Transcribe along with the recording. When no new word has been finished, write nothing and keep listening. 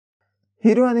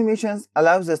Hero animations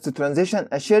allows us to transition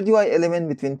a shared UI element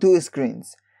between two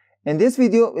screens. In this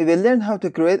video, we will learn how to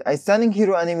create a stunning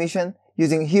hero animation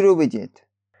using Hero Widget.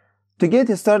 To get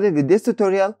started with this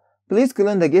tutorial, please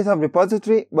clone the GitHub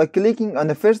repository by clicking on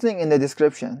the first link in the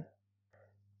description.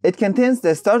 It contains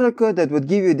the starter code that would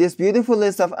give you this beautiful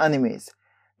list of animes.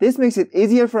 This makes it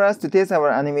easier for us to test our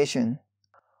animation.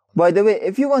 By the way,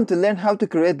 if you want to learn how to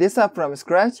create this app from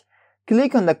scratch,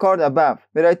 click on the card above,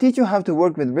 where I teach you how to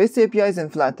work with REST APIs in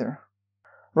Flutter.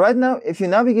 Right now, if you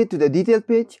navigate to the detail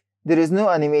page, there is no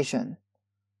animation.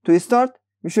 To start,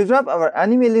 we should wrap our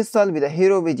anime list style with a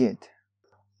hero widget.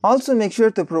 Also make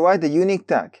sure to provide a unique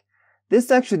tag. This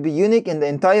tag should be unique in the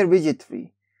entire widget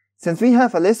tree. Since we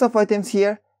have a list of items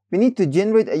here, we need to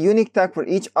generate a unique tag for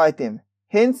each item.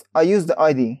 Hence, I use the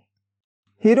ID.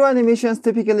 Hero animations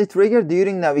typically trigger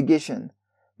during navigation.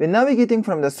 When navigating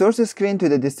from the source screen to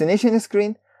the destination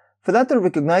screen, Flutter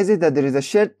recognizes that there is a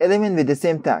shared element with the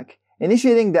same tag,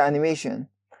 initiating the animation.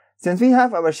 Since we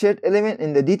have our shared element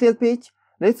in the detail page,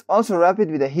 let's also wrap it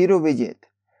with a hero widget.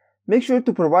 Make sure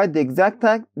to provide the exact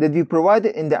tag that we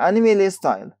provided in the anime list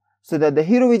style, so that the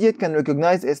hero widget can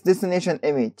recognize its destination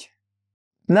image.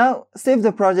 Now, save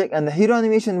the project and the hero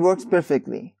animation works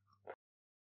perfectly.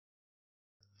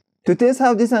 To test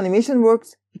how this animation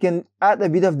works, you can add a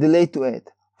bit of delay to it.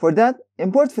 For that,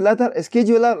 import Flutter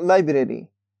scheduler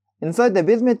library. Inside the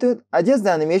build method, adjust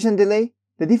the animation delay.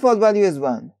 The default value is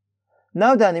 1.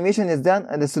 Now the animation is done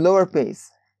at a slower pace.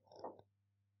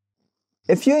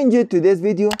 If you enjoyed today's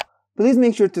video, please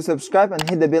make sure to subscribe and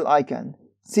hit the bell icon.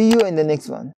 See you in the next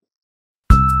one.